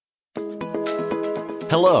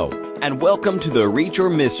Hello, and welcome to the Reach or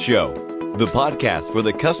Miss Show, the podcast for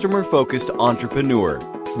the customer-focused entrepreneur,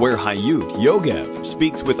 where Hayut Yogev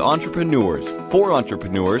speaks with entrepreneurs for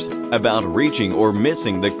entrepreneurs about reaching or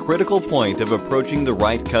missing the critical point of approaching the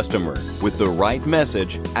right customer with the right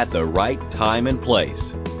message at the right time and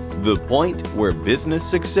place. The point where business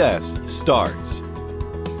success starts.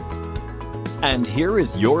 And here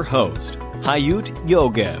is your host, Hayut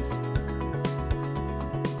Yogev.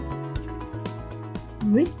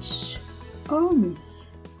 Reach or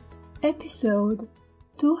Miss, episode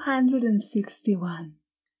 261.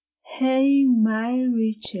 Hey my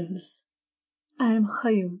Reachers, I'm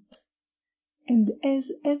Hayut, and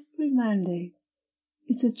as every Monday,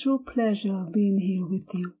 it's a true pleasure being here with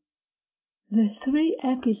you. The 3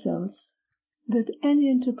 episodes that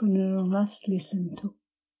any entrepreneur must listen to.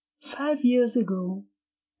 5 years ago,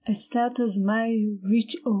 I started my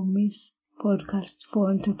Reach or Miss podcast for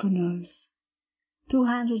entrepreneurs.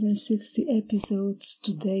 260 episodes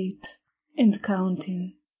to date and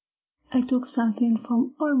counting. I took something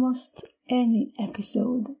from almost any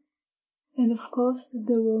episode. And of course,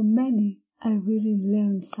 there were many I really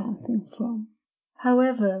learned something from.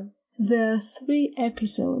 However, there are 3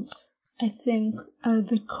 episodes I think are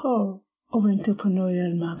the core of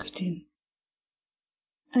entrepreneurial marketing.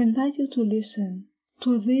 I invite you to listen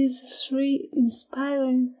to these 3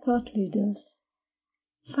 inspiring thought leaders.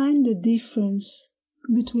 Find the difference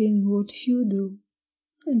between what you do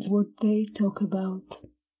and what they talk about.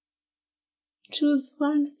 Choose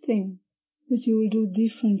one thing that you will do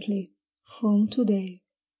differently from today.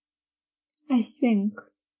 I think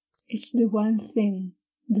it's the one thing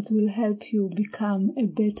that will help you become a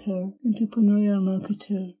better entrepreneurial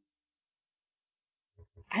marketer.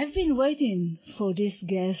 I've been waiting for this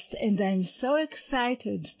guest, and I'm so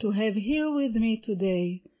excited to have here with me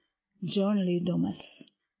today John Lee Dumas.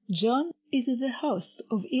 John is the host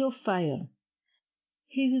of EOFire.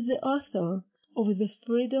 He is the author of the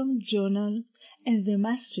Freedom Journal and the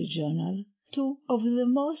Mastery Journal, 2 of the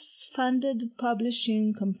most funded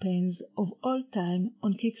publishing campaigns of all time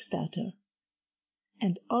on Kickstarter.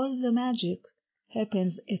 And all the magic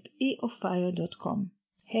happens at eofire.com.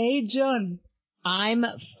 Hey, John. I'm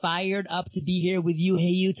fired up to be here with you,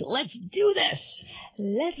 Hayut. Let's do this.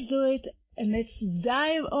 Let's do it. And let's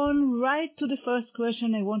dive on right to the first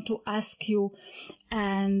question I want to ask you.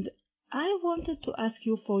 And I wanted to ask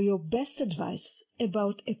you for your best advice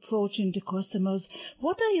about approaching the customers.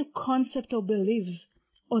 What are your concepts or beliefs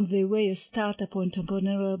on the way a startup or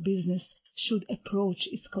entrepreneurial business should approach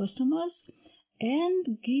its customers?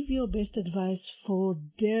 And give your best advice for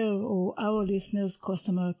their or our listeners'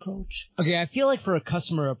 customer approach. Okay, I feel like for a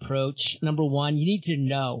customer approach, number 1, you need to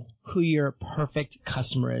know who your perfect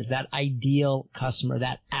customer is, that ideal customer,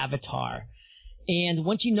 that avatar. And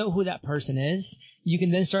once you know who that person is, you can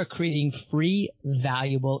then start creating free,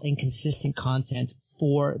 valuable, and consistent content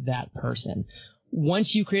for that person.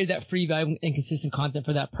 Once you created that free, valuable, and consistent content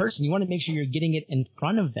for that person, you want to make sure you're getting it in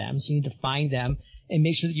front of them. So you need to find them and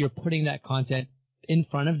make sure that you're putting that content in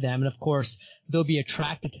front of them. And of course, they'll be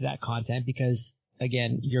attracted to that content because,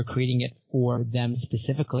 again, you're creating it for them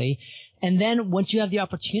specifically. And then once you have the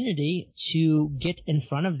opportunity to get in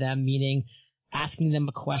front of them, meaning asking them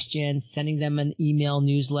a question, sending them an email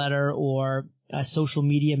newsletter or a social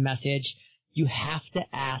media message, you have to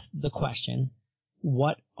ask the question,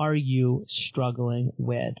 what are you struggling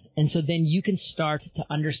with? And so then you can start to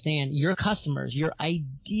understand your customers, your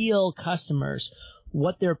ideal customers,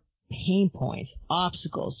 what their pain points,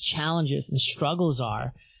 obstacles, challenges, and struggles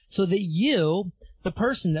are, so that you, the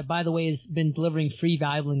person that, by the way, has been delivering free,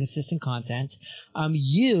 valuable, and consistent content,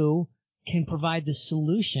 you can provide the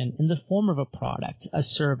solution in the form of a product, a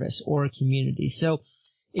service, or a community. So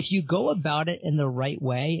if you go about it in the right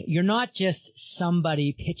way, you're not just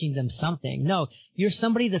somebody pitching them something. No, you're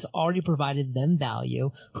somebody that's already provided them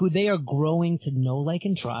value, who they are growing to know, like,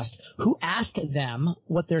 and trust, who asked them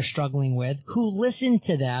what they're struggling with, who listened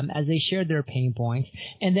to them as they shared their pain points,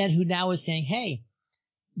 and then who now is saying, hey,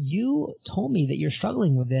 you told me that you're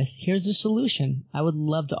struggling with this. Here's the solution. I would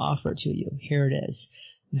love to offer it to you. Here it is.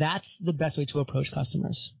 That's the best way to approach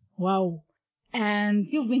customers. Wow. And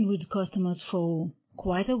you've been with customers for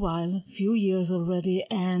quite a while, few years already,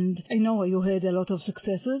 and I know you had a lot of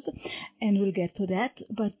successes, and we'll get to that.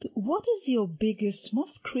 But what is your biggest,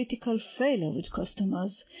 most critical failure with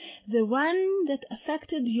customers? The one that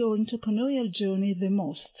affected your entrepreneurial journey the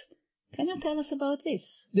most? Can you tell us about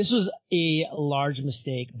this? This was a large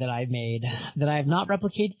mistake that I made that I have not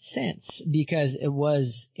replicated since because it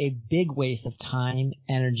was a big waste of time,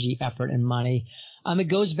 energy, effort, and money. It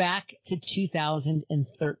goes back to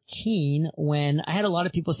 2013 when I had a lot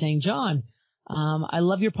of people saying, John, I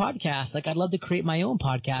love your podcast. Like, I'd love to create my own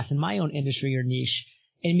podcast in my own industry or niche.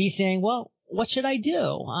 And me saying, well, what should I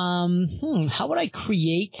do? How would I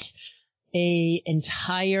create a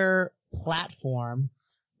entire platform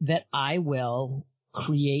that I will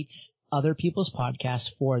create other people's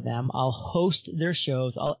podcasts for them? I'll host their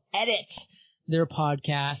shows. I'll edit their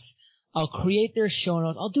podcasts. I'll create their show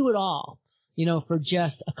notes. I'll do it all, for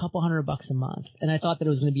just a couple $100 a month. And I thought that it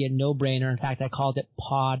was going to be a no-brainer. In fact, I called it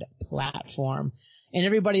Pod Platform. And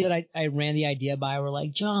everybody that I ran the idea by were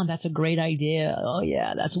like, John, that's a great idea. Oh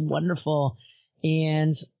yeah, that's wonderful.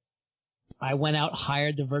 And I went out,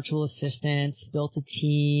 hired the virtual assistants, built a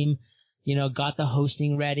team, got the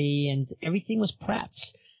hosting ready, and everything was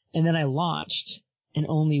prepped. And then I launched, and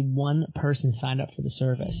only one person signed up for the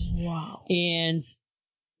service. Wow. And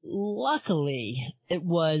luckily, it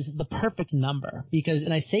was the perfect number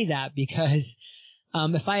and I say that because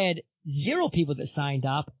if I had 0 people that signed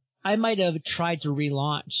up, I might have tried to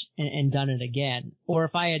relaunch and done it again. Or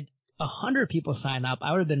if I had 100 people sign up,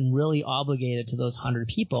 I would have been really obligated to those 100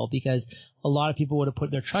 people because a lot of people would have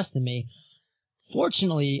put their trust in me.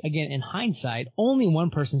 Fortunately, again, in hindsight, only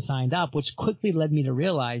one person signed up, which quickly led me to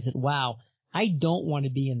realize that, wow, I don't want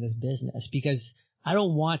to be in this business because I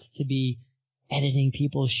don't want to be editing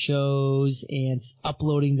people's shows and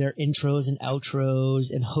uploading their intros and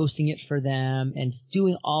outros and hosting it for them and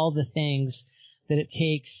doing all the things that it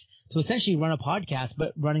takes to essentially run a podcast,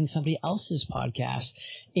 but running somebody else's podcast.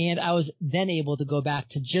 And I was then able to go back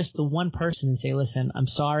to just the one person and say, listen, I'm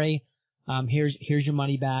sorry. Here's your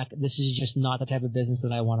money back. This is just not the type of business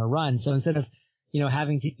that I want to run. So instead of,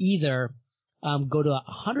 having to either, go to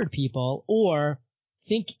 100 people or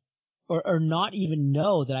think or not even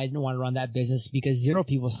know that I didn't want to run that business because 0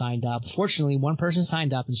 people signed up. Fortunately, one person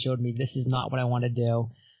signed up and showed me this is not what I want to do.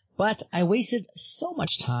 But I wasted so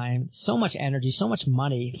much time, so much energy, so much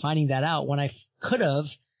money finding that out when I could have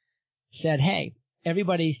said, hey,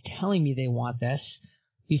 everybody's telling me they want this.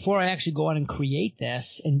 Before I actually go out and create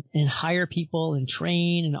this and hire people and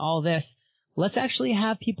train and all this, let's actually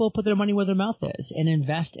have people put their money where their mouth is and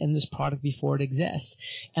invest in this product before it exists.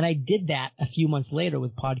 And I did that a few months later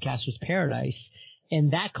with Podcasters Paradise.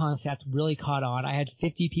 And that concept really caught on. I had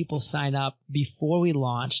 50 people sign up before we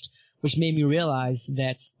launched, which made me realize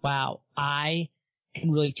that, wow, I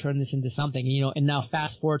can really turn this into something. And now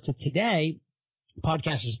fast forward to today,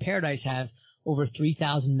 Podcasters Paradise has over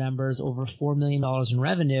 3,000 members, over $4 million in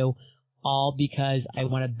revenue, all because I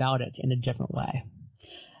went about it in a different way.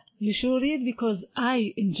 You should read because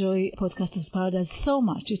I enjoy Podcasters Paradise so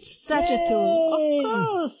much. It's such a tool. Of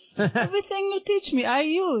course. Everything you teach me, I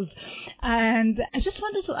use. And I just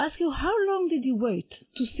wanted to ask you, how long did you wait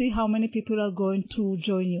to see how many people are going to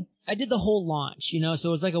join you? I did the whole launch, so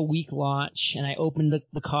it was like a week launch, and I opened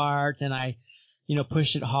the cart and I,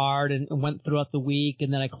 pushed it hard and went throughout the week,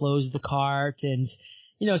 and then I closed the cart and,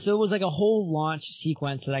 so it was like a whole launch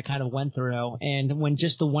sequence that I kind of went through. And when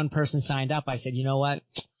just the one person signed up, I said, you know what?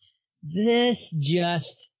 This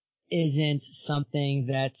just isn't something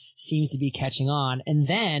that seems to be catching on. And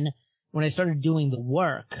then when I started doing the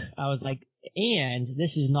work, I was like, and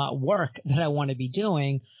this is not work that I want to be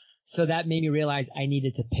doing. So that made me realize I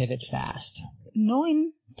needed to pivot fast.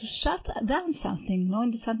 Knowing to shut down something,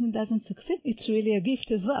 knowing that something doesn't succeed, it's really a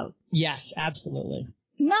gift as well. Yes, absolutely.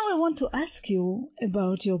 Now I want to ask you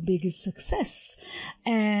about your biggest success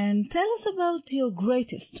and tell us about your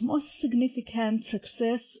greatest, most significant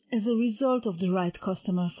success as a result of the right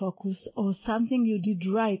customer focus or something you did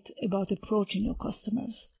right about approaching your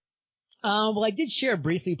customers. Well, I did share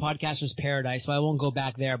briefly Podcasters Paradise, so I won't go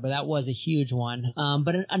back there, but that was a huge one.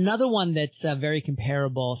 But another one that's very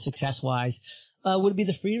comparable success-wise would be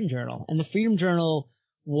the Freedom Journal. And the Freedom Journal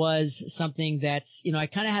was something that's, I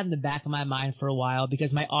kind of had in the back of my mind for a while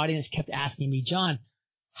because my audience kept asking me, John,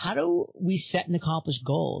 how do we set and accomplish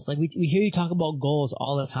goals? Like we hear you talk about goals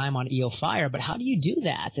all the time on EO Fire, but how do you do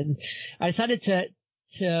that? And I decided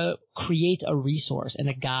to create a resource and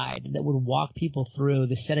a guide that would walk people through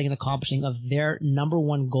the setting and accomplishing of their number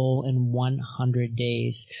one goal in 100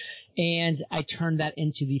 days. And I turned that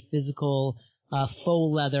into the physical,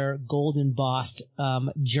 faux leather, gold embossed,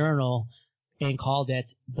 journal and called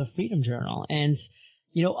it the Freedom Journal. And,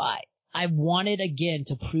 I wanted again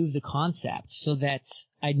to prove the concept so that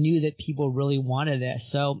I knew that people really wanted this.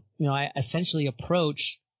 So, I essentially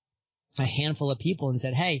approached a handful of people and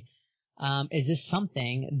said, hey, is this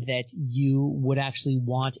something that you would actually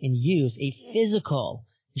want and use, a physical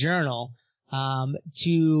journal,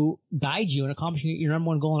 to guide you in accomplishing your number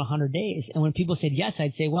one goal in 100 days? And when people said yes,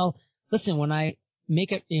 I'd say, well, listen, when I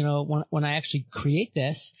make it, when I actually create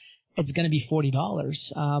this, it's going to be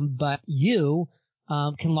 $40. But you,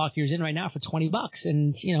 can lock yours in right now for $20.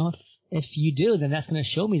 And, if you do, then that's going to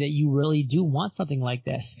show me that you really do want something like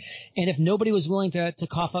this. And if nobody was willing to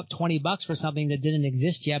cough up $20 for something that didn't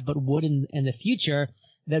exist yet, but would in the future,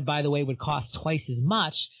 that, by the way, would cost twice as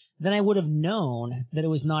much, then I would have known that it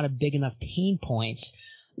was not a big enough pain point.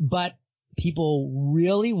 But people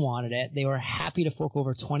really wanted it. They were happy to fork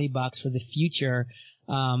over $20 for the future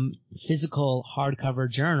physical hardcover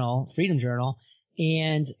journal, Freedom Journal.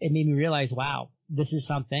 And it made me realize, wow, this is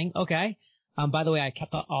something. Okay. By the way, I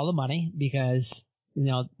kept all the money because,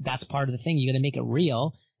 that's part of the thing. You got to make it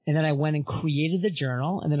real. And then I went and created the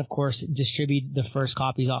journal, and then of course distributed the first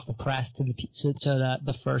copies off the press to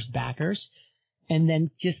the first backers, and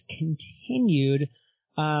then just continued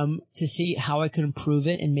to see how I could improve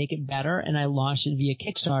it and make it better. And I launched it via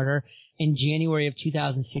Kickstarter in January of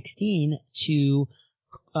 2016 to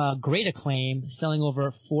great acclaim, selling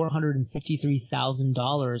over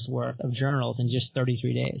 $453,000 worth of journals in just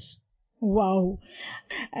 33 days. Wow.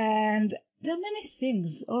 And there are many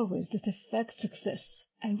things always that affect success.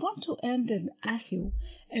 I want to end and ask you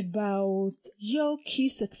about your key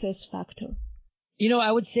success factor.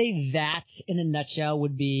 I would say that in a nutshell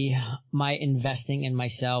would be my investing in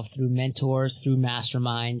myself through mentors, through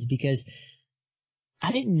masterminds, because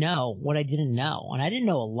I didn't know what I didn't know. And I didn't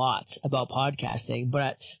know a lot about podcasting,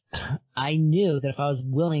 but I knew that if I was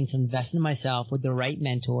willing to invest in myself with the right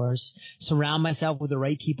mentors, surround myself with the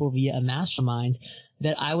right people via a mastermind,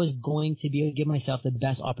 that I was going to be able to give myself the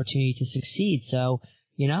best opportunity to succeed. So,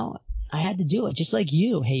 I had to do it just like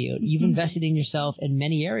you. Hey, you've invested in yourself in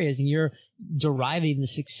many areas and you're deriving the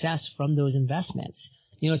success from those investments.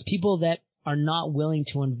 It's people that are not willing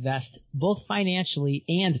to invest both financially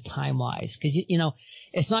and time-wise, because,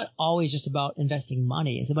 it's not always just about investing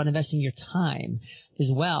money. It's about investing your time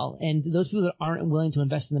as well. And those people that aren't willing to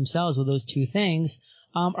invest in themselves with those two things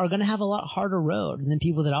are going to have a lot harder road than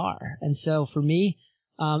people that are. And so for me,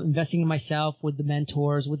 investing in myself with the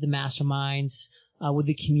mentors, with the masterminds, with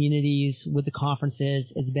the communities, with the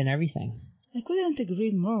conferences, it's been everything. I couldn't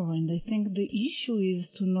agree more, and I think the issue is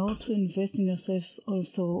to know to invest in yourself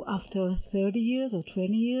also after 30 years or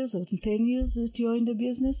 20 years or 10 years that you're in the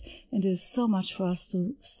business, and there's so much for us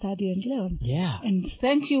to study and learn. Yeah. And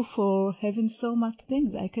thank you for having so much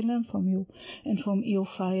things I can learn from you and from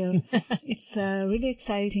EOFire. It's really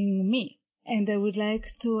exciting me, and I would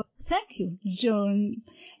like to thank you, John,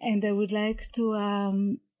 and I would like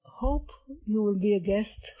to hope you will be a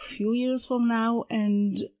guest a few years from now,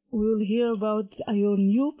 and we'll hear about your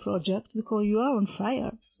new project because you are on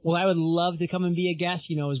fire. Well, I would love to come and be a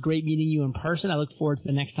guest. It was great meeting you in person. I look forward to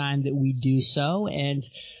the next time that we do so. And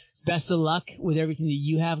best of luck with everything that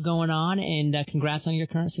you have going on. And congrats on your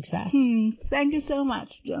current success. Thank you so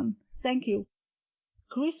much, John. Thank you.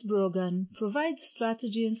 Chris Brogan provides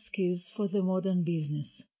strategy and skills for the modern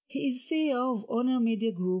business. He is CEO of Honor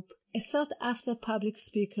Media Group, a sought-after public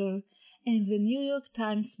speaker, and the New York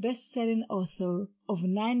Times best-selling author of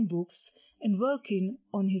 9 books and working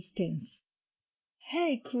on his 10th.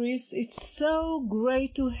 Hey, Chris, it's so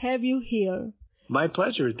great to have you here. My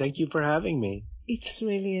pleasure. Thank you for having me. It's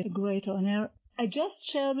really a great honor. I just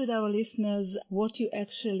shared with our listeners what you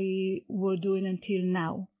actually were doing until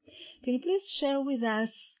now. Can you please share with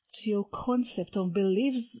us your concept or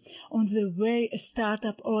beliefs on the way a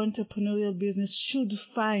startup or entrepreneurial business should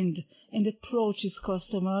find and approach its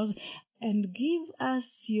customers, and give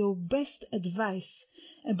us your best advice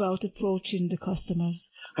about approaching the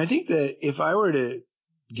customers? I think that if I were to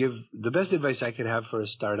give the best advice I could have for a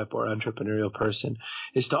startup or entrepreneurial person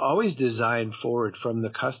is to always design forward from the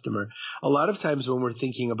customer. A lot of times when we're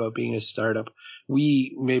thinking about being a startup,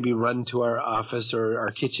 we maybe run to our office or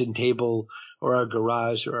our kitchen table or our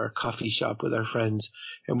garage or our coffee shop with our friends,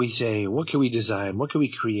 and we say, what can we design? What can we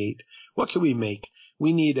create? What can we make?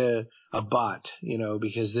 We need a bot,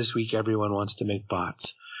 because this week everyone wants to make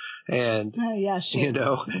bots. And, yeah,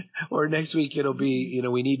 sure. Or next week it'll be,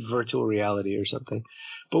 we need virtual reality or something.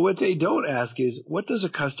 But what they don't ask is, what does a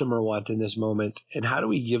customer want in this moment? And how do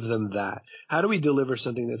we give them that? How do we deliver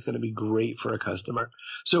something that's going to be great for a customer?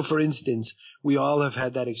 So for instance, we all have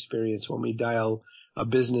had that experience when we dial a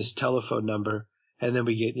business telephone number, and then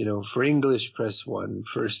we get, for English, press 1,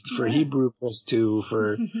 for Hebrew, press 2,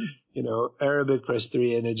 for, Arabic, press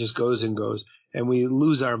 3, and it just goes and goes. And we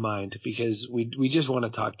lose our mind because we just want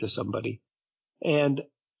to talk to somebody. And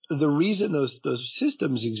the reason those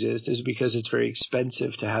systems exist is because it's very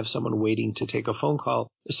expensive to have someone waiting to take a phone call,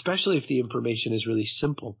 especially if the information is really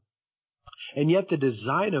simple. And yet the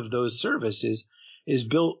design of those services is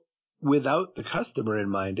built without the customer in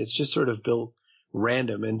mind. It's just sort of built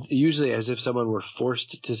random and usually as if someone were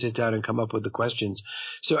forced to sit down and come up with the questions.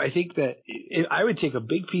 So I think that I would take a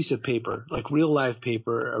big piece of paper, like real live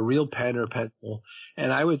paper, a real pen or pencil,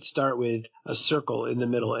 and I would start with a circle in the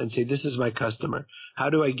middle and say, this is my customer. How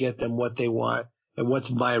do I get them what they want and what's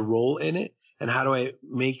my role in it? And how do I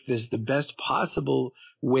make this the best possible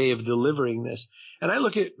way of delivering this? And I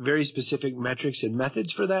look at very specific metrics and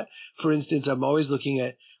methods for that. For instance, I'm always looking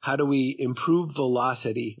at how do we improve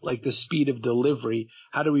velocity, like the speed of delivery?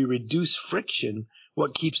 How do we reduce friction?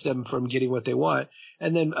 What keeps them from getting what they want?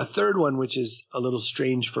 And then a third one, which is a little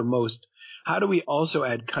strange for most, how do we also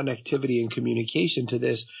add connectivity and communication to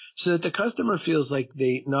this so that the customer feels like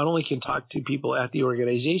they not only can talk to people at the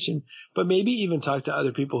organization, but maybe even talk to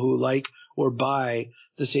other people who like or buy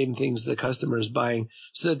the same things the customer is buying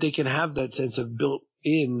so that they can have that sense of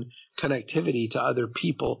built-in connectivity to other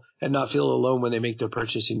people and not feel alone when they make their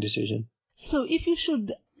purchasing decision. So if you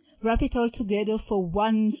should wrap it all together for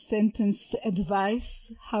one sentence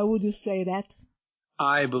advice, how would you say that?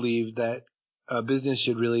 I believe that a business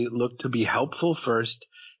should really look to be helpful first,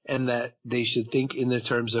 and that they should think in the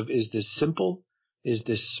terms of, is this simple? Is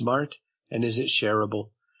this smart? And is it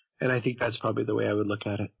shareable? And I think that's probably the way I would look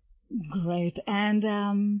at it. Great. And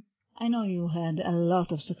I know you had a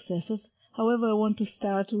lot of successes. However, I want to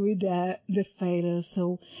start with the failure.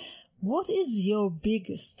 So what is your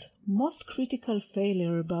biggest, most critical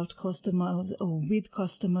failure about customers or with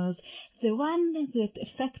customers, the one that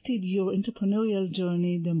affected your entrepreneurial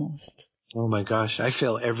journey the most? Oh my gosh, I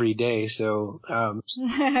fail every day. So, Sure.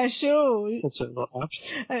 that's an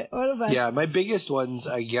option. All of us. Yeah, my biggest ones,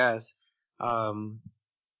 I guess.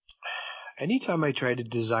 Anytime I try to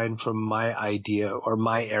design from my idea or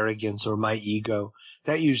my arrogance or my ego,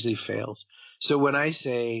 that usually fails. So when I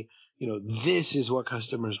say, this is what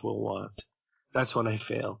customers will want, that's when I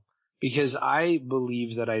fail. Because I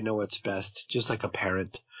believe that I know what's best, just like a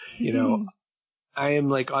parent. I am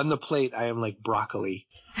like on the plate, I am like broccoli.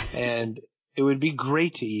 And it would be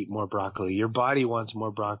great to eat more broccoli. Your body wants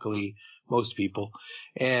more broccoli, most people.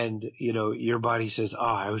 And, your body says,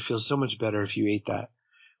 I would feel so much better if you ate that.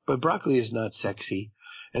 But broccoli is not sexy.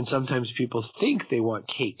 And sometimes people think they want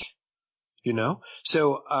cake,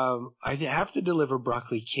 So I have to deliver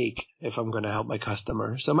broccoli cake if I'm going to help my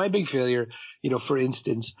customer. So my big failure, for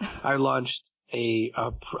instance, I launched a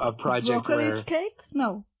project broccoli where cake?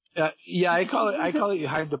 No. Yeah, I call it you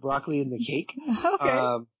hide the broccoli in the cake.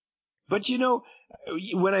 Okay. But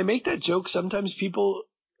when I make that joke, sometimes people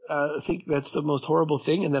think that's the most horrible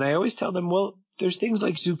thing, and then I always tell them, well, there's things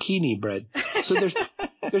like zucchini bread, so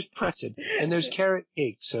there's precedent, and there's carrot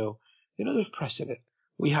cake, so there's precedent.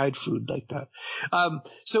 We hide food like that.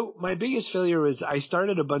 So my biggest failure was I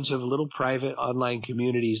started a bunch of little private online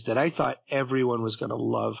communities that I thought everyone was going to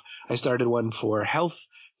love. I started one for health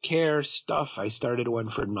care stuff. I started one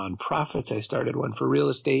for nonprofits. I started one for real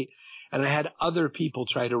estate. And I had other people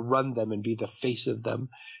try to run them and be the face of them.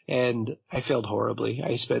 And I failed horribly.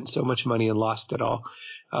 I spent so much money and lost it all.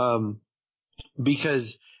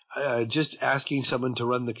 Because just asking someone to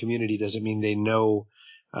run the community doesn't mean they know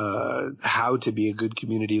how to be a good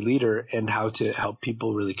community leader and how to help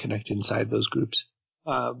people really connect inside those groups.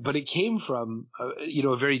 But it came from,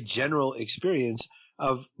 a very general experience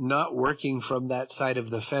of not working from that side of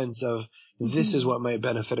the fence of this is what might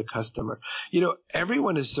benefit a customer.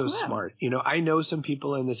 Everyone is so smart. I know some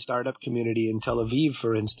people in the startup community in Tel Aviv,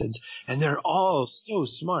 for instance, and they're all so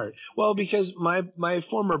smart. Well, because my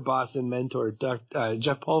former boss and mentor,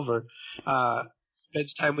 Jeff Pulver,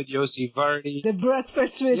 spends time with Yossi Vardi. The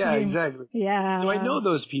breakfast with him. Yeah, exactly. Yeah. So I know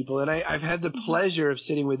those people, and I've had the pleasure of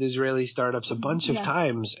sitting with Israeli startups a bunch of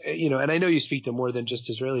times, and I know you speak to more than just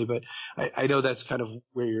Israeli, but I know that's kind of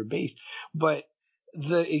where you're based. But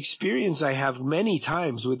the experience I have many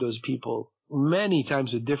times with those people, many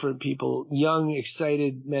times with different people, young,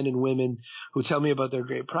 excited men and women who tell me about their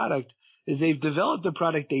great product, is they've developed a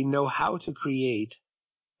product they know how to create,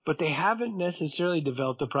 but they haven't necessarily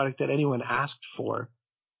developed a product that anyone asked for.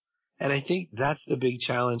 And I think that's the big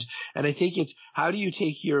challenge. And I think it's how do you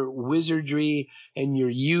take your wizardry and your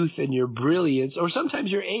youth and your brilliance, or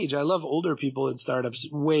sometimes your age. I love older people in startups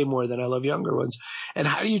way more than I love younger ones. And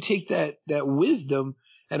how do you take that wisdom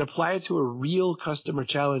and apply it to a real customer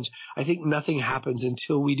challenge? I think nothing happens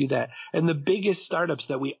until we do that. And the biggest startups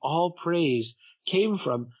that we all praise came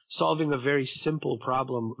from solving a very simple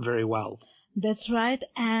problem very well. That's right.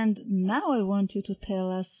 And now I want you to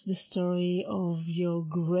tell us the story of your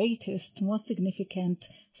greatest, most significant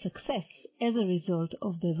success as a result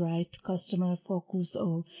of the right customer focus,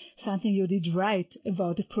 or something you did right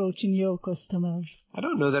about approaching your customers. I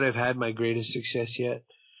don't know that I've had my greatest success yet.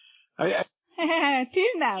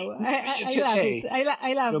 Till now. I love it.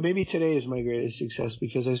 I love it. Maybe today is my greatest success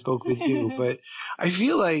because I spoke with you, but I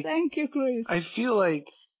feel like Thank you, Chris. I feel like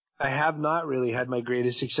I have not really had my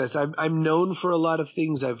greatest success. I'm known for a lot of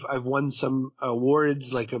things. I've won some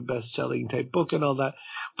awards, like a best-selling type book and all that.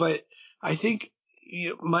 But I think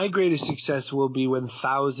my greatest success will be when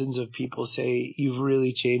thousands of people say, you've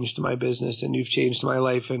really changed my business and you've changed my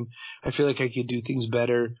life, and I feel like I could do things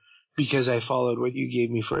better because I followed what you gave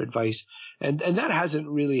me for advice. And that hasn't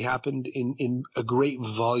really happened in a great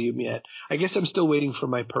volume yet. I guess I'm still waiting for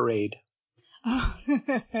my parade.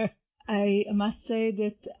 I must say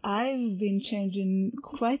that I've been changing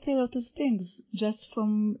quite a lot of things just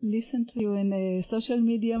from listening to you in the social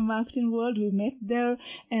media marketing world. We met there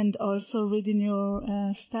and also reading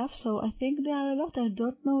your stuff. So I think there are a lot. I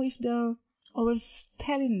don't know if they're always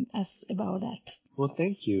telling us about that. Well,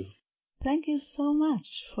 thank you. Thank you so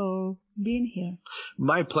much for being here.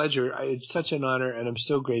 My pleasure. It's such an honor, and I'm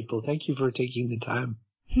so grateful. Thank you for taking the time.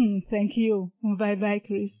 Thank you. Bye-bye,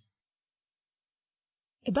 Chris.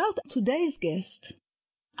 About today's guest,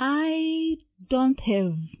 I don't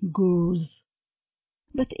have gurus.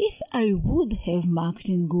 But if I would have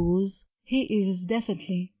marketing gurus, he is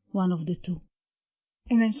definitely one of the two.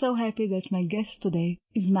 And I'm so happy that my guest today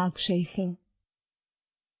is Mark Schaefer.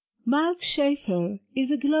 Mark Schaefer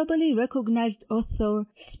is a globally recognized author,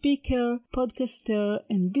 speaker, podcaster,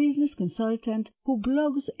 and business consultant who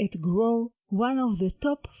blogs at Grow, one of the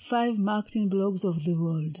top 5 marketing blogs of the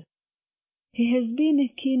world. He has been a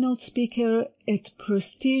keynote speaker at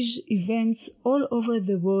prestige events all over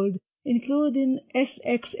the world, including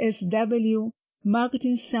SXSW,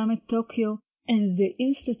 Marketing Summit Tokyo, and the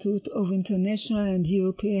Institute of International and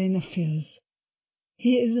European Affairs.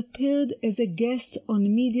 He has appeared as a guest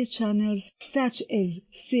on media channels such as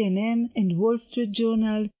CNN and Wall Street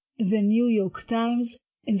Journal, The New York Times,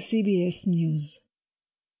 and CBS News.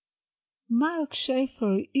 Mark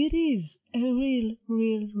Schaefer, it is a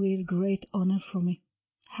real great honor for me.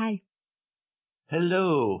 Hi.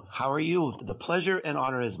 Hello, how are you? The pleasure and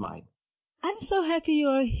honor is mine. I'm so happy you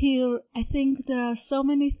are here. I think there are so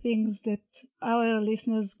many things that our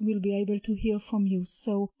listeners will be able to hear from you.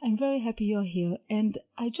 So I'm very happy you're here. And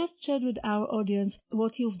I just shared with our audience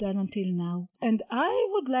what you've done until now. And I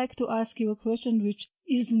would like to ask you a question which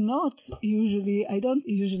is not usually, I don't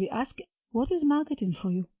usually ask. What is marketing for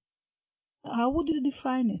you? How would you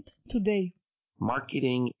define it today?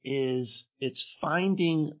 Marketing it's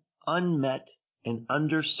finding unmet and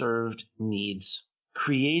underserved needs,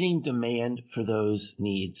 creating demand for those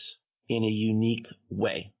needs in a unique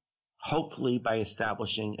way, hopefully by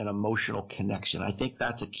establishing an emotional connection. I think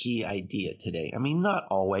that's a key idea today. I mean, not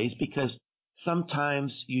always, because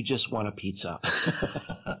sometimes you just want a pizza.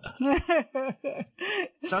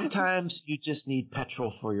 Sometimes you just need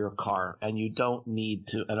petrol for your car and you don't need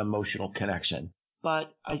an emotional connection.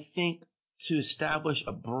 But I think to establish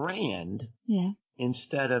a brand,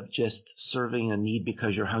 instead of just serving a need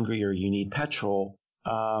because you're hungry or you need petrol,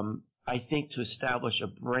 I think to establish a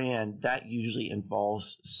brand, that usually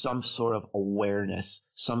involves some sort of awareness,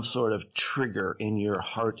 some sort of trigger in your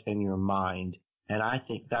heart and your mind. And I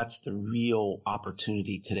think that's the real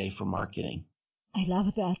opportunity today for marketing. I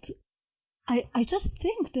love that. I just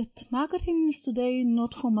think that marketing is today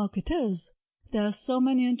not for marketers. There are so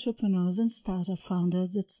many entrepreneurs and startup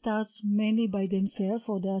founders that starts mainly by themselves,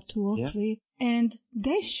 or there are 2 or 3, and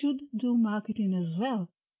they should do marketing as well.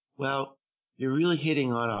 Well, you're really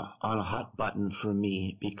hitting on a hot button for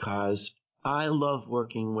me, because I love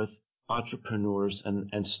working with entrepreneurs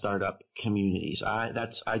and startup communities.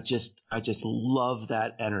 I just love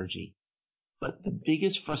that energy. But the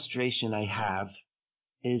biggest frustration I have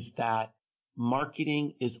is that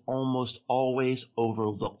marketing is almost always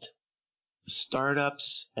overlooked.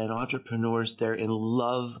 Startups and entrepreneurs, they're in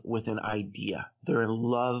love with an idea. They're in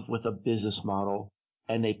love with a business model,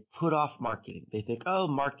 and they put off marketing. They think, oh,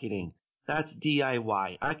 marketing, that's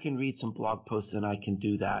DIY. I can read some blog posts and I can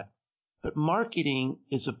do that. But marketing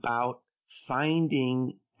is about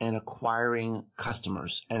finding and acquiring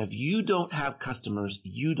customers. And if you don't have customers,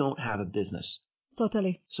 you don't have a business.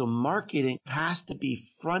 Totally. So marketing has to be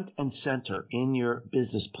front and center in your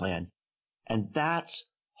business plan. And that's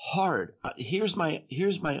hard. Here's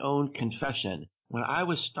my own confession. When I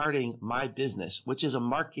was starting my business, which is a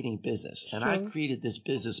marketing business, and I created this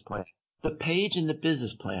business plan, the page in the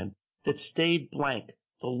business plan that stayed blank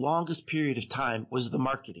the longest period of time was the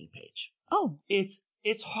marketing page. Oh. It's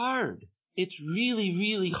hard. It's really,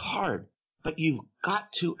 really hard. But you've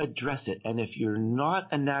got to address it. And if you're not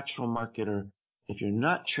a natural marketer, if you're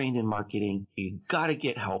not trained in marketing, you got to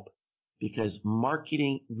get help, because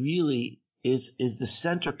marketing really is the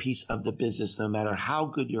centerpiece of the business, no matter how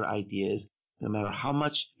good your idea is, no matter how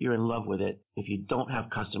much you're in love with it. If you don't have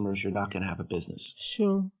customers, you're not going to have a business.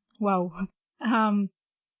 Sure. Wow.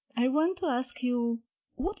 I want to ask you,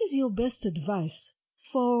 what is your best advice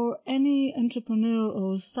for any entrepreneur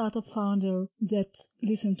or startup founder that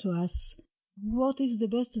listen to us? What is the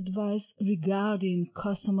best advice regarding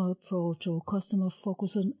customer approach or customer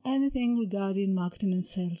focus on anything regarding marketing and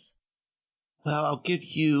sales? Well, I'll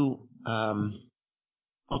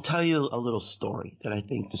tell you a little story that I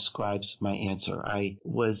think describes my answer. I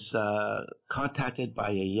was contacted by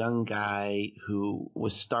a young guy who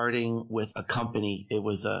was starting with a company. It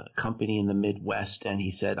was a company in the Midwest, and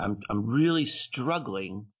he said, I'm really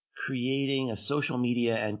struggling creating a social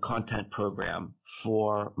media and content program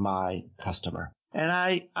for my customer. And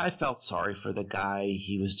I felt sorry for the guy.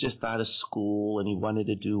 He was just out of school and he wanted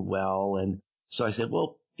to do well. And so I said,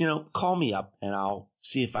 well, call me up and I'll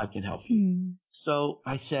see if I can help you. So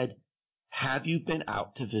I said, have you been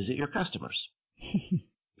out to visit your customers?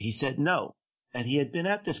 He said no. And he had been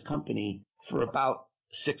at this company for about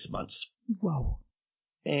 6 months. Wow.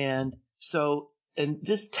 And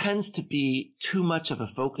this tends to be too much of a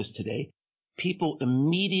focus today. People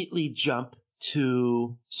immediately jump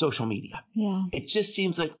to social media. Yeah. It just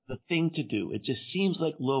seems like the thing to do. It just seems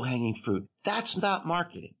like low-hanging fruit. That's not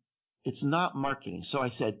marketing. It's not marketing. So I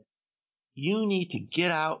said, you need to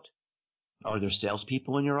get out. Are there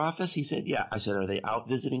salespeople in your office? He said, yeah. I said, are they out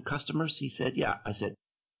visiting customers? He said, yeah. I said,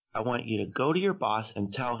 I want you to go to your boss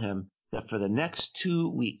and tell him that for the next 2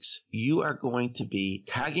 weeks, you are going to be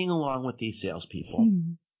tagging along with these salespeople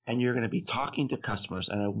and you're going to be talking to customers.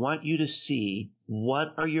 And I want you to see,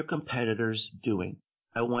 what are your competitors doing?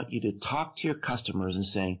 I want you to talk to your customers and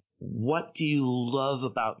saying, what do you love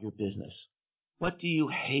about your business? What do you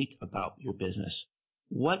hate about your business?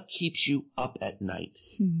 What keeps you up at night?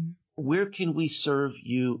 Where can we serve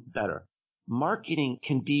you better? Marketing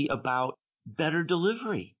can be about better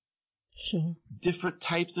delivery. Sure. Different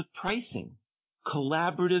types of pricing,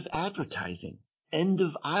 collaborative advertising, end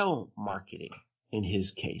of aisle marketing in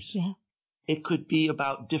his case. Yeah. It could be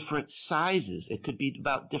about different sizes. It could be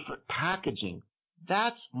about different packaging.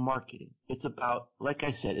 That's marketing. It's about, like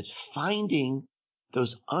I said, it's finding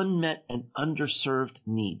those unmet and underserved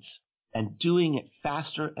needs and doing it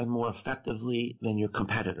faster and more effectively than your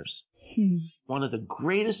competitors. One of the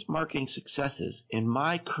greatest marketing successes in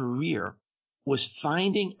my career was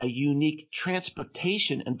finding a unique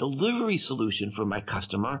transportation and delivery solution for my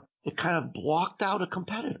customer that kind of blocked out a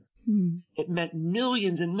competitor. It meant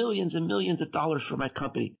millions and millions and millions of dollars for my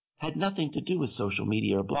company. Had nothing to do with social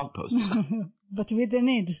media or blog posts. But with the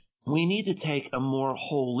need. We need to take a more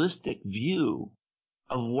holistic view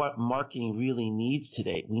of what marketing really needs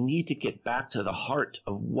today. We need to get back to the heart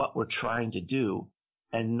of what we're trying to do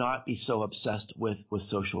and not be so obsessed with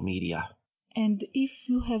social media. And if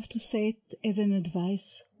you have to say it as an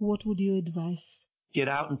advice, what would you advise? Get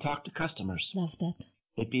out and talk to customers. Love that.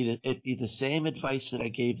 It'd be the same advice that I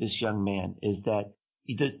gave this young man, is that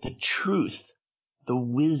the truth, the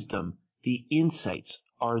wisdom, the insights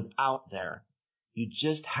are out there. You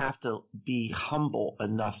just have to be humble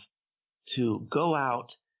enough to go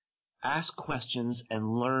out, ask questions, and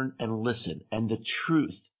learn and listen. And the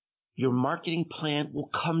truth, your marketing plan will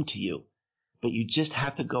come to you, but you just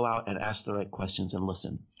have to go out and ask the right questions and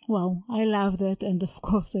listen. Wow, I love that. And of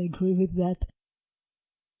course, I agree with that.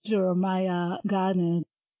 Jeremiah Gardner,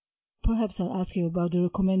 perhaps I'll ask you about the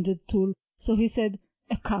recommended tool. So he said,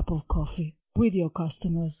 a cup of coffee with your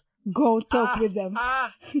customers. Go talk with them.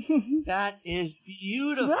 That is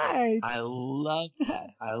beautiful. Right. I love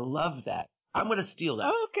that. I love that. I'm going to steal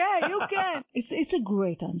that. Okay, you can. It's a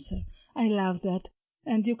great answer. I love that.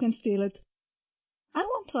 And you can steal it. I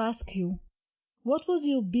want to ask you, what was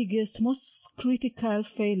your biggest, most critical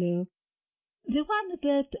failure? The one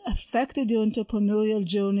that affected your entrepreneurial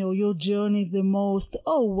journey or your journey the most,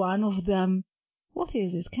 or one of them. What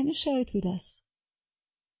is it? Can you share it with us?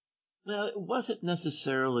 Well, it wasn't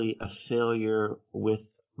necessarily a failure with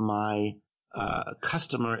my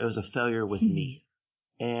customer. It was a failure with me.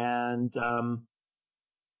 And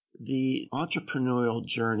the entrepreneurial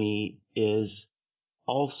journey is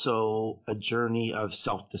also a journey of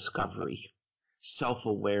self-discovery,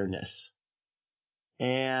 self-awareness.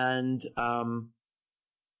 And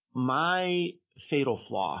my fatal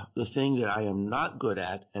flaw, the thing that I am not good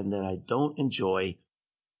at and that I don't enjoy,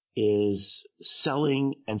 is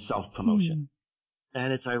selling and self-promotion.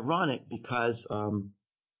 And it's ironic because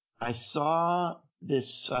I saw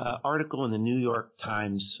this article in the New York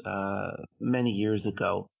Times many years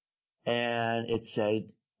ago, and it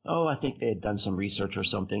said, I think they had done some research or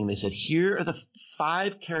something. And they said, here are the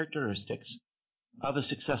 5 characteristics of a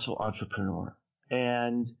successful entrepreneur.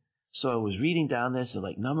 And so I was reading down this and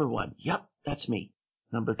like, number 1, yep, that's me.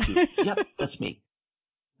 Number 2, yep, that's me.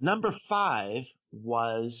 Number 5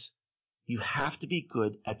 was you have to be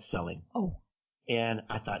good at selling. Oh. And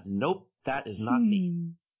I thought, nope, that is not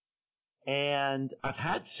me. And I've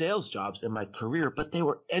had sales jobs in my career, but they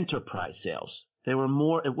were enterprise sales. They were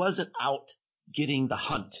more, it wasn't out getting the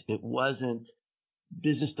hunt. It wasn't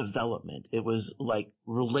business development. It was like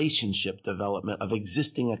relationship development of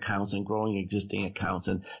existing accounts and growing existing accounts.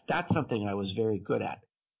 And that's something I was very good at.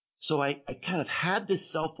 So I kind of had this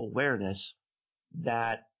self-awareness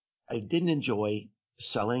that I didn't enjoy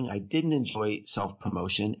selling. I didn't enjoy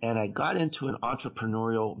self-promotion. And I got into an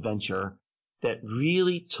entrepreneurial venture that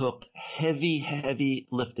really took heavy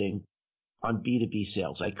lifting on B2B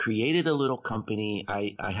sales. I created a little company.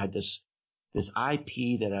 I had this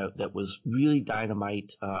IP that was really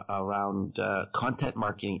dynamite around content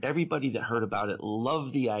marketing. Everybody that heard about it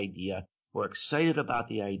loved the idea, were excited about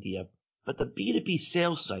the idea. But the B2B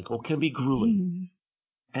sales cycle can be grueling.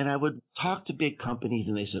 And I would talk to big companies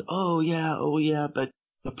and they said, oh yeah, but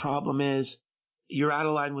the problem is you're out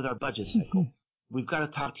of line with our budget cycle. We've got to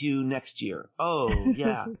talk to you next year. Oh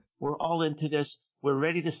yeah, we're all into this. We're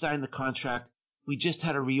ready to sign the contract. We just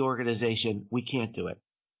had a reorganization. We can't do it.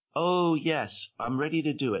 Oh yes, I'm ready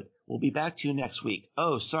to do it. We'll be back to you next week.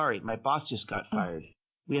 Oh, sorry, my boss just got fired.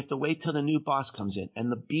 We have to wait till the new boss comes in.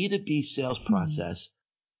 And the B2B sales process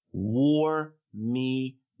wore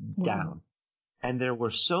me down. And there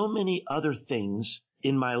were so many other things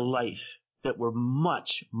in my life that were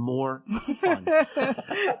much more fun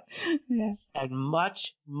and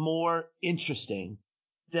much more interesting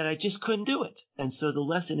that I just couldn't do it. And so the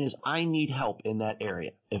lesson is I need help in that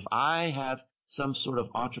area. If I have some sort of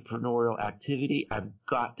entrepreneurial activity, I've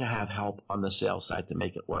got to have help on the sales side to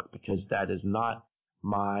make it work because that is not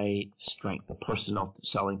my strength. The personal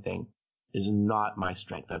selling thing is not my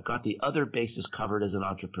strength. I've got the other bases covered as an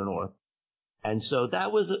entrepreneur. And so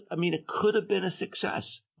that was, it could have been a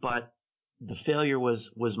success, but the failure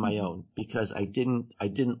was my own because I didn't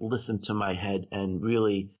listen to my head and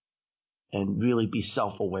really be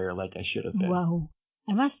self-aware like I should have been. Wow.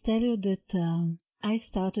 I must tell you that I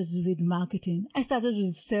started with marketing. I started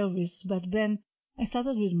with service, but then I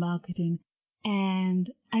started with marketing and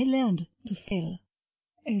I learned to sell.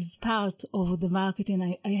 As part of the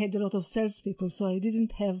marketing, I had a lot of salespeople, so I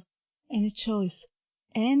didn't have any choice.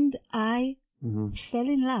 And I fell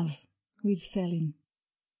in love with selling.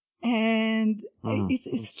 And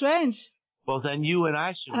it's strange. Well, then you and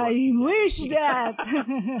I should work I together. wish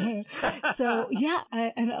that. So, yeah,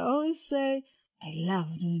 and I always say I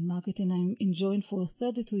love doing marketing. I'm enjoying for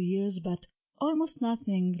 32 years, but almost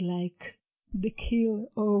nothing like the kill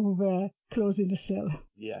of closing a sale.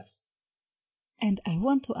 Yes. And I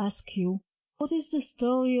want to ask you, what is the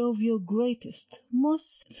story of your greatest,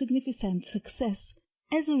 most significant success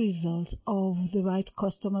as a result of the right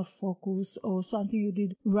customer focus or something you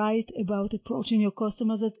did right about approaching your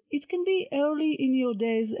customers? That it can be early in your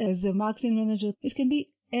days as a marketing manager. It can be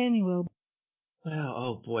anywhere. Well,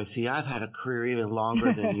 oh boy. See, I've had a career even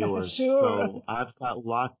longer than yours. Sure. So I've got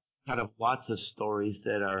lots of stories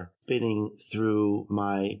that are spinning through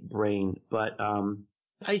my brain. But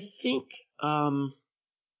I think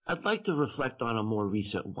I'd like to reflect on a more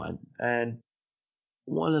recent one. And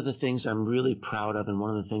one of the things I'm really proud of and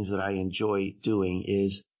one of the things that I enjoy doing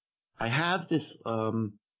is I have this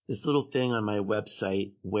little thing on my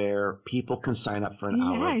website where people can sign up for an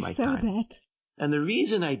hour of my time. I saw that. And the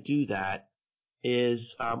reason I do that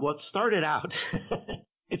is, it started out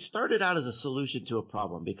as a solution to a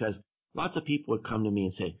problem because lots of people would come to me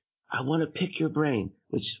and say, I want to pick your brain,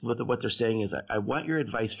 which what they're saying is I want your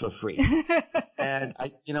advice for free. And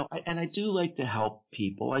I do like to help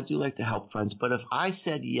people. I do like to help friends. But if I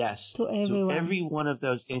said yes to every one of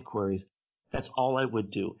those inquiries, that's all I would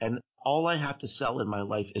do. And all I have to sell in my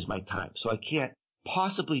life is my time. So I can't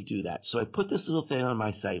possibly do that. So I put this little thing on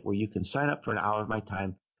my site where you can sign up for an hour of my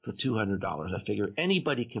time for $200. I figure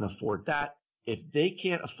anybody can afford that. If they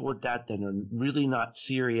can't afford that, then they're really not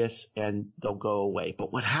serious and they'll go away.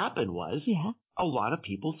 But what happened was a lot of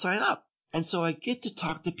people sign up. And so I get to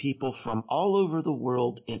talk to people from all over the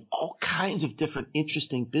world in all kinds of different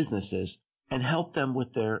interesting businesses and help them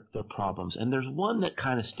with their problems. And there's one that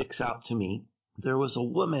kind of sticks out to me. There was a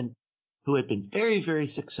woman who had been very, very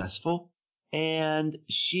successful, and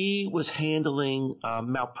she was handling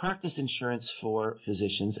malpractice insurance for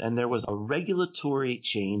physicians. And there was a regulatory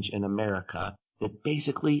change in America that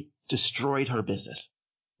basically destroyed her business.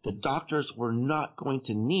 The doctors were not going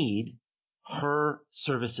to need her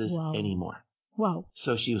services anymore. Wow.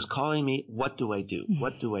 So she was calling me, what do I do?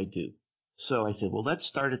 What do I do? So I said, well, let's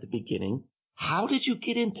start at the beginning. How did you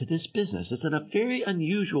get into this business? It's a very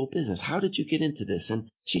unusual business. How did you get into this? And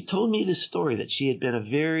she told me this story that she had been a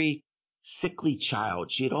very sickly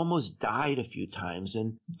child. She had almost died a few times,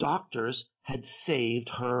 and doctors had saved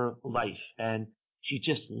her life. And she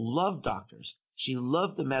just loved doctors. She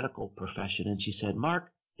loved the medical profession. And she said,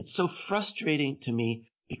 Mark, it's so frustrating to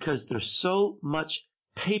me because there's so much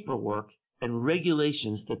paperwork and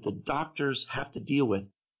regulations that the doctors have to deal with.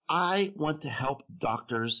 I want to help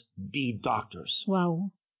doctors be doctors.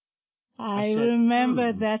 Wow. I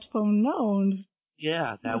remember that from Known.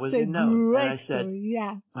 Yeah, that was a in Known. Great And I said, story.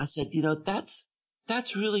 Yeah. I said, you know, that's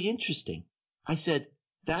really interesting. I said,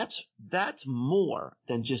 that's more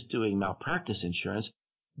than just doing malpractice insurance.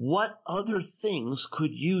 What other things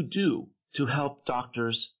could you do to help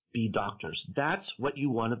doctors be doctors? That's what you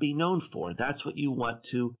want to be known for. That's what you want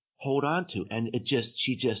to hold on to. And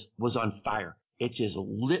she just was on fire. It just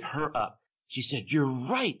lit her up. She said, you're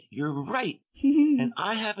right. You're right. And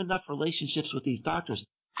I have enough relationships with these doctors.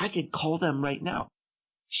 I could call them right now.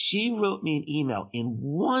 She wrote me an email in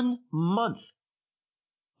 1 month.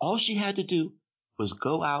 All she had to do was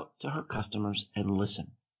go out to her customers and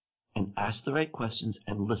listen and ask the right questions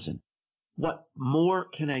and listen. What more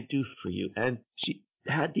can I do for you? And she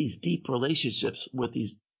had these deep relationships with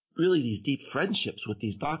these deep friendships with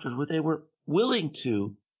these doctors where they were willing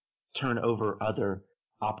to turn over other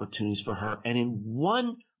opportunities for her. And in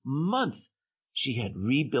 1 month, she had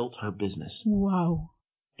rebuilt her business. Wow.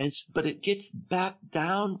 But it gets back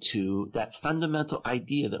down to that fundamental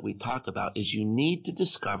idea that we talked about is you need to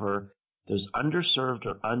discover those underserved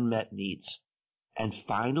or unmet needs and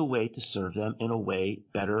find a way to serve them in a way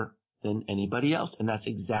better than anybody else. And that's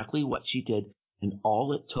exactly what she did. And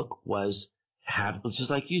all it took was just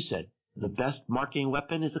like you said, the best marketing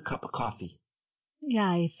weapon is a cup of coffee.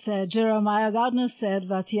 Yeah, it's Jeremiah Gardner said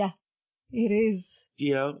that, yeah, it is.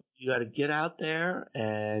 You know, you got to get out there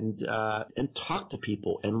and talk to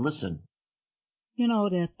people and listen. You know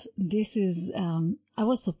that this is, I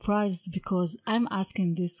was surprised because I'm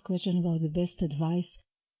asking this question about the best advice.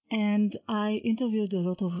 And I interviewed a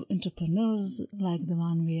lot of entrepreneurs like the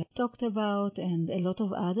one we have talked about and a lot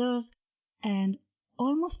of others. And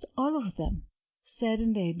almost all of them said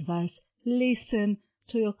in the advice, listen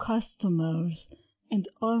to your customers. And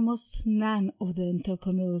almost none of the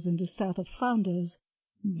entrepreneurs and the startup founders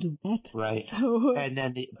do that. Right. So,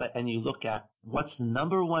 and you look at what's the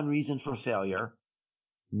number one reason for failure?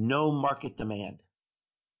 No market demand.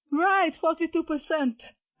 Right, 42%.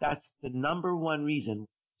 That's the number one reason.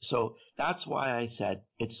 So that's why I said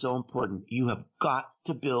it's so important. You have got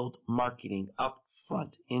to build marketing up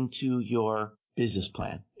front into your business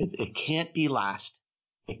plan. It can't be last.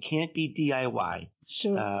 It can't be DIY.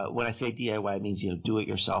 Sure. When I say DIY, it means, do it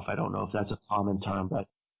yourself. I don't know if that's a common term, but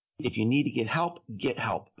if you need to get help, get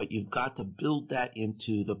help. But you've got to build that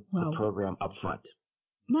into the program up front.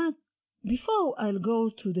 Mark, before I'll go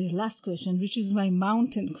to the last question, which is my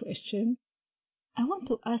mountain question, I want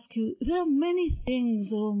to ask you, there are many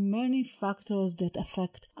things or many factors that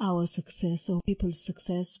affect our success or people's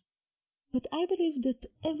success. But I believe that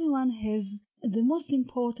everyone has the most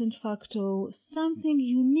important factor, something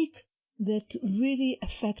unique that really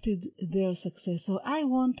affected their success. So I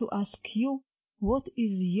want to ask you, what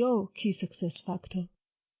is your key success factor?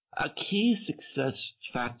 A key success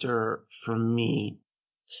factor for me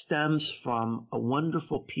stems from a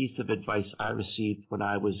wonderful piece of advice I received when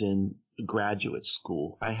I was in graduate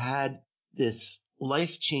school. I had this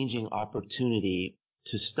life-changing opportunity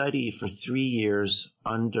to study for 3 years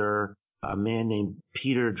under a man named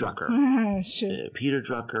Peter Drucker. Sure. Peter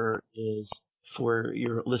Drucker is, for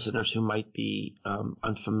your listeners who might be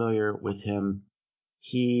unfamiliar with him,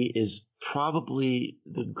 he is probably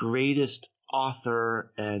the greatest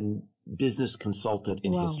author and business consultant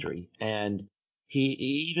in history. And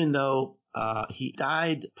even though he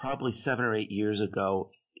died probably 7 or 8 years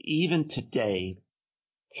ago, even today,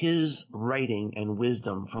 his writing and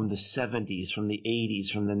wisdom from the 70s, from the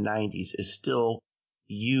 80s, from the 90s is still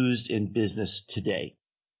used in business today.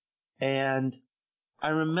 And I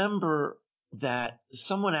remember that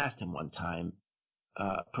someone asked him one time,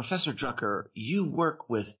 Professor Drucker, you work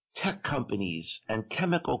with tech companies and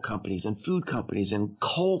chemical companies and food companies and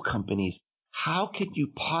coal companies. How can you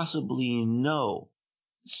possibly know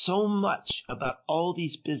so much about all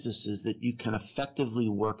these businesses that you can effectively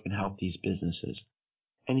work and help these businesses?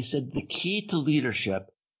 And he said, the key to leadership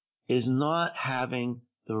is not having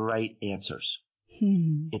the right answers.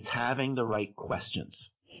 It's having the right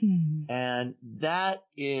questions. And that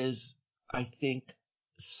is, I think,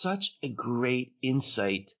 such a great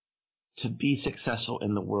insight to be successful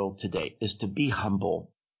in the world today, is to be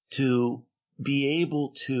humble, to be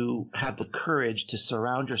able to have the courage to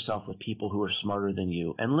surround yourself with people who are smarter than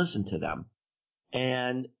you and listen to them,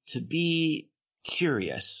 and to be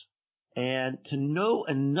curious and to know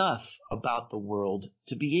enough about the world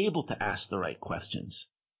to be able to ask the right questions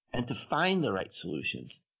and to find the right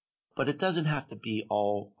solutions. But it doesn't have to be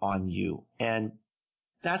all on you. And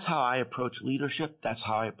that's how I approach leadership. That's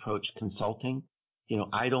how I approach consulting.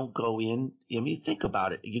 I don't go in. Think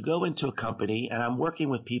about it. You go into a company, and I'm working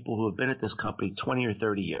with people who have been at this company 20 or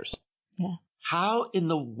 30 years. Yeah. How in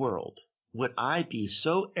the world would I be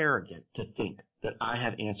so arrogant to think that I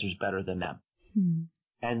have answers better than them?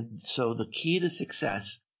 And so the key to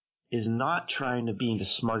success is not trying to be the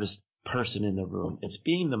smartest person in the room. It's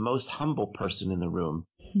being the most humble person in the room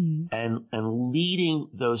and leading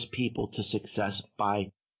those people to success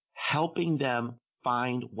by helping them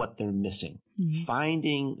find what they're missing,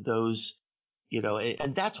 finding those,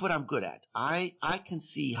 and that's what I'm good at. I can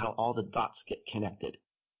see how all the dots get connected.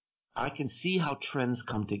 I can see how trends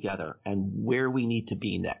come together and where we need to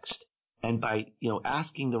be next. And by,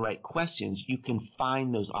 asking the right questions, you can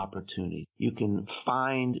find those opportunities. You can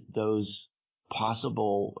find those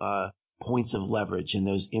possible points of leverage and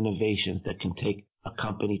those innovations that can take a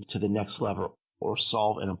company to the next level or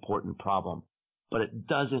solve an important problem. But it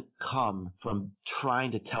doesn't come from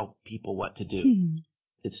trying to tell people what to do.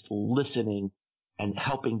 It's listening and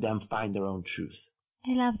helping them find their own truth.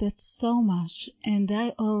 I love that so much, and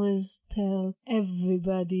I always tell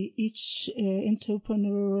everybody, each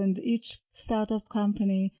entrepreneur and each startup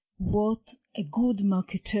company, what a good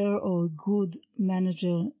marketer or a good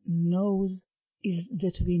manager knows is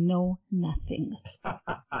that we know nothing.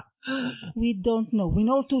 We don't know. We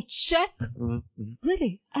know to check.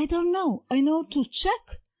 Really, I don't know. I know to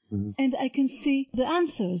check, and I can see the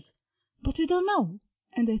answers, but we don't know.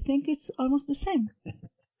 And I think it's almost the same.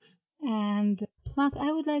 And Mark,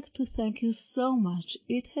 I would like to thank you so much.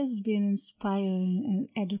 It has been inspiring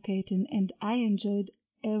and educating, and I enjoyed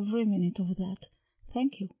every minute of that.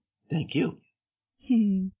 Thank you. Thank you.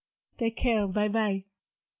 Take care. Bye-bye.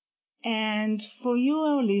 And for you,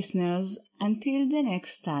 our listeners, until the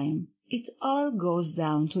next time, it all goes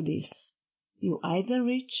down to this. You either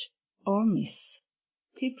reach or miss.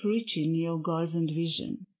 Keep reaching your goals and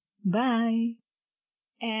vision. Bye.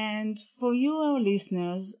 And for you, our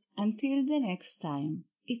listeners, until the next time,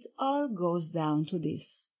 it all goes down to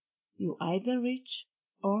this. You either reach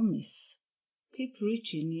or miss. Keep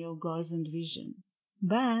reaching your goals and vision.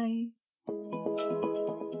 Bye.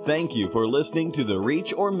 Thank you for listening to the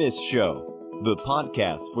Reach or Miss Show, the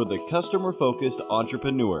podcast for the customer-focused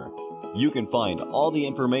entrepreneur. You can find all the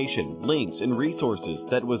information, links, and resources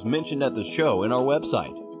that was mentioned at the show in our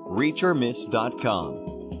website,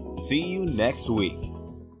 reachormiss.com. See you next week.